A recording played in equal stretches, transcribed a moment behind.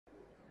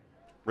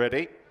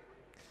Ready?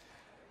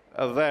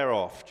 They're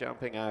off,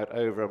 jumping out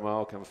over a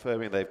mile,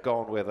 confirming they've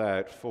gone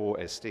without for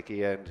a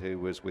sticky end who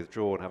was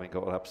withdrawn, having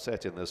got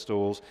upset in the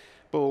stalls.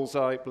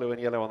 Bullseye, blue and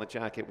yellow on the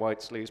jacket,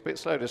 white sleeves, bit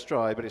slow to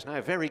stride, but it's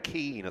now very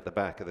keen at the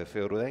back of the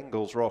field with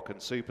Engels, Rock and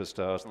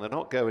Superstars, and they're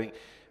not going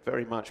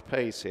very much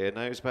pace here.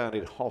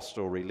 Nose-bounded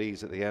Hostelry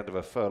leads at the end of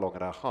a furlong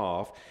and a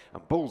half,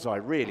 and Bullseye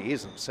really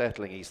isn't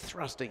settling. He's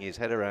thrusting his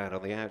head around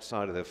on the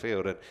outside of the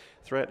field and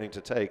threatening to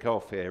take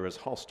off here as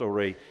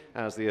Hostelry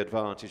has the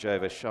advantage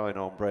over Shine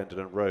On, Brendan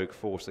and Rogue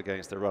Force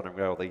against the running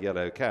rail, the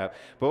yellow cap.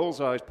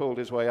 Bullseye's pulled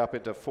his way up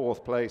into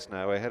fourth place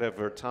now, ahead of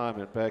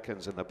Retirement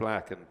Beckons in the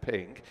black and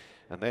pink.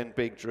 And then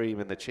Big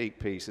Dream in the cheek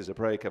piece is a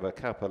break of a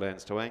couple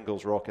lengths to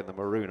Engels, Rock in the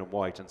maroon and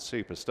white, and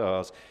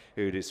Superstars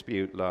who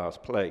dispute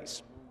last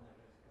place.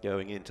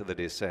 Going into the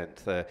descent,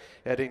 they're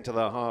heading to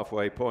the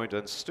halfway point,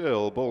 and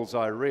still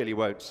Bullseye really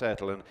won't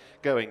settle, and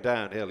going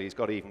downhill he's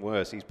got even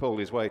worse. He's pulled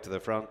his way to the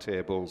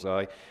frontier,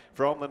 Bullseye,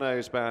 from the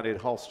nose-bounded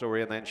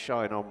Hostelry and then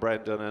Shine On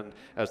Brendan, and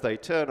as they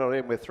turn on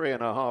him with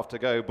 3.5 to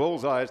go,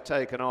 Bullseye has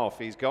taken off.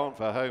 He's gone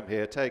for home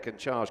here, taken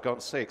charge, gone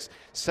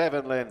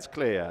 6-7 lengths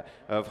clear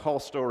of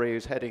Hostelry,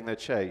 who's heading the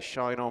chase.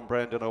 Shine On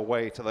Brendan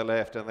away to the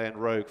left, and then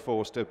Rogue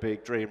Force to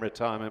Big Dream.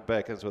 Retirement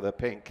Beckons with a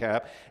pink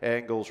cap.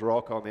 Engels,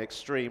 Rock on the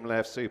extreme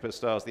left.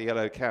 Superstars, the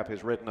yellow cap,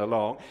 is ridden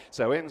along.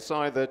 So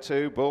inside the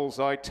two,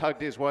 Bullseye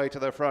tugged his way to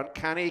the front.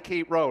 Can he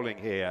keep rolling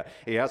here?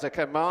 He has a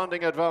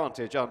commanding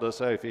advantage under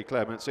Sophie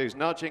Clements, who's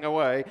nudging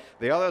away.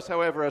 The others,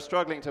 however, are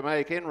struggling to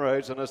make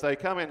inroads, and as they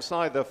come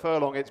inside the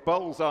furlong, it's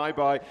Bullseye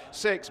by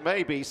 6,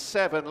 maybe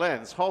 7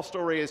 lengths.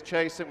 Hostelry is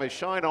chasing with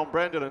Shine On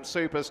Brendan and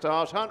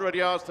Superstars. 100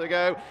 yards to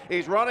go.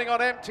 He's running on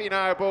empty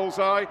now,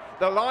 Bullseye.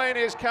 The line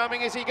is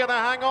coming. Is he going to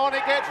hang on?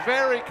 It gets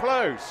very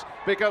close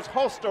because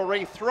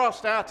Hostelry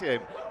thrust at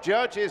him.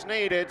 Judge is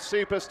needed.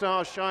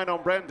 Superstars, Shine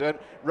On Brendan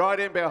right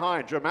in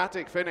behind.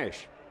 Dramatic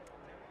finish.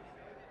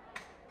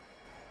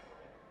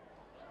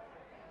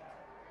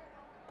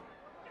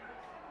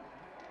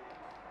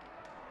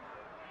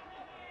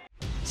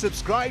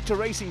 Subscribe to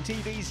Racing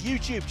TV's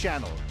YouTube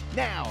channel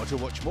now to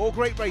watch more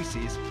great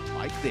races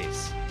like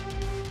this.